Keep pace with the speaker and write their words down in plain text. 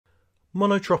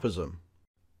Monotropism.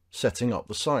 Setting up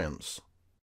the science.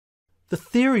 The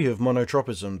theory of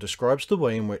monotropism describes the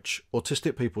way in which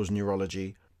autistic people's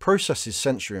neurology processes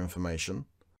sensory information,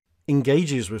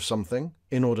 engages with something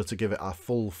in order to give it our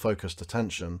full focused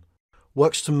attention,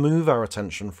 works to move our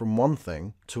attention from one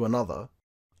thing to another,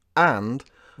 and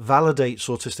validates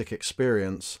autistic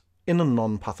experience in a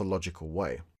non-pathological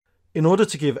way. In order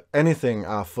to give anything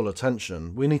our full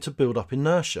attention, we need to build up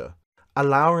inertia,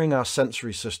 allowing our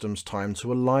sensory systems time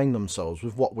to align themselves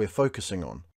with what we're focusing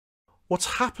on.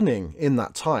 What's happening in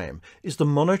that time is the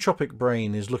monotropic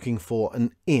brain is looking for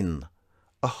an in,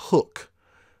 a hook,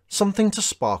 something to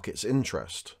spark its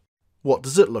interest. What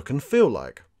does it look and feel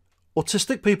like?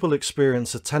 Autistic people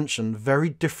experience attention very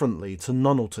differently to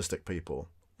non-autistic people.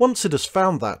 Once it has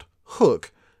found that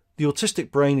hook, the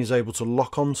autistic brain is able to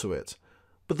lock onto it,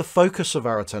 but the focus of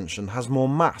our attention has more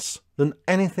mass than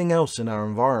anything else in our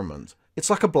environment. It's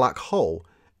like a black hole.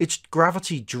 Its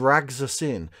gravity drags us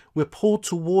in. We're pulled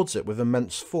towards it with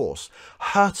immense force,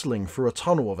 hurtling through a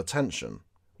tunnel of attention.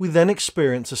 We then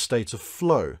experience a state of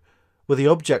flow, where the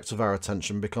object of our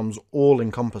attention becomes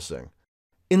all-encompassing.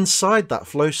 Inside that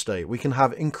flow state, we can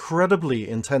have incredibly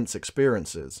intense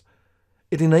experiences.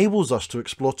 It enables us to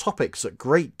explore topics at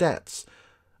great depths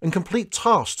and complete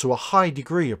tasks to a high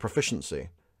degree of proficiency.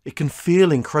 It can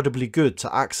feel incredibly good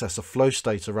to access a flow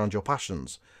state around your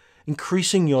passions,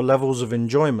 increasing your levels of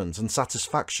enjoyment and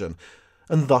satisfaction,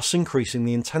 and thus increasing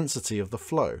the intensity of the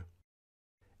flow.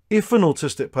 If an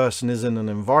autistic person is in an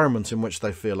environment in which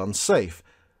they feel unsafe,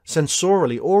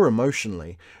 sensorially or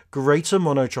emotionally, greater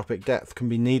monotropic depth can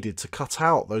be needed to cut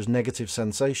out those negative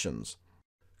sensations.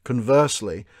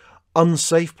 Conversely,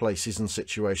 unsafe places and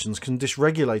situations can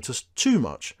dysregulate us too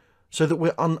much, so that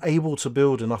we're unable to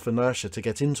build enough inertia to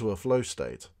get into a flow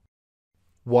state.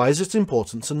 Why is it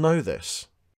important to know this?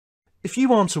 If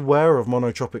you aren't aware of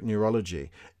monotropic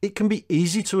neurology, it can be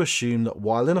easy to assume that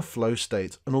while in a flow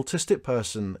state, an autistic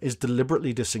person is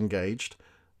deliberately disengaged,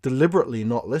 deliberately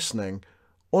not listening,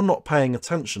 or not paying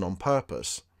attention on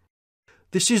purpose.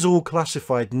 This is all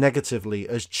classified negatively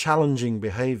as challenging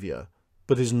behaviour,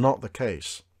 but is not the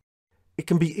case. It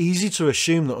can be easy to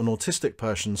assume that an autistic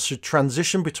person should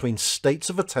transition between states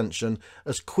of attention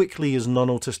as quickly as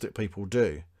non-autistic people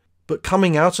do. But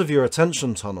coming out of your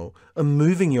attention tunnel and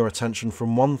moving your attention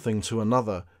from one thing to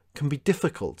another can be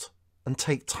difficult and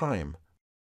take time.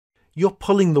 You're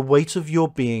pulling the weight of your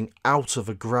being out of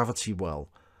a gravity well,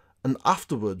 and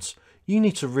afterwards you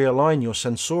need to realign your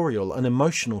sensorial and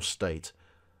emotional state,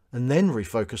 and then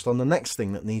refocus on the next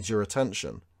thing that needs your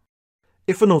attention.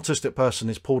 If an autistic person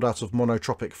is pulled out of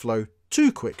monotropic flow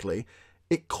too quickly,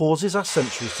 it causes our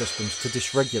sensory systems to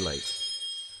dysregulate.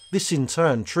 This in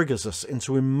turn triggers us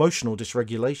into emotional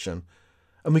dysregulation,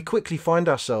 and we quickly find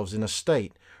ourselves in a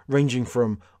state ranging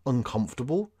from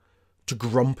uncomfortable, to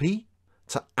grumpy,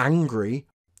 to angry,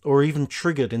 or even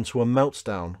triggered into a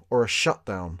meltdown or a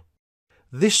shutdown.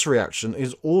 This reaction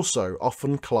is also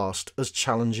often classed as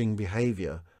challenging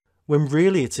behaviour, when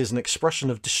really it is an expression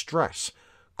of distress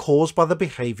caused by the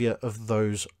behaviour of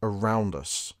those around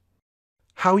us.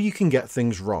 How you can get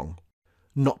things wrong: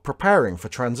 not preparing for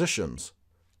transitions,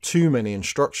 too many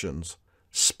instructions,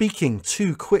 speaking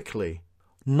too quickly,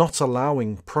 not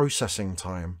allowing processing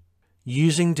time,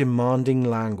 using demanding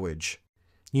language,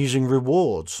 using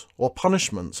rewards or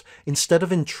punishments instead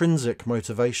of intrinsic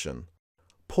motivation,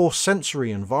 poor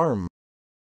sensory environment,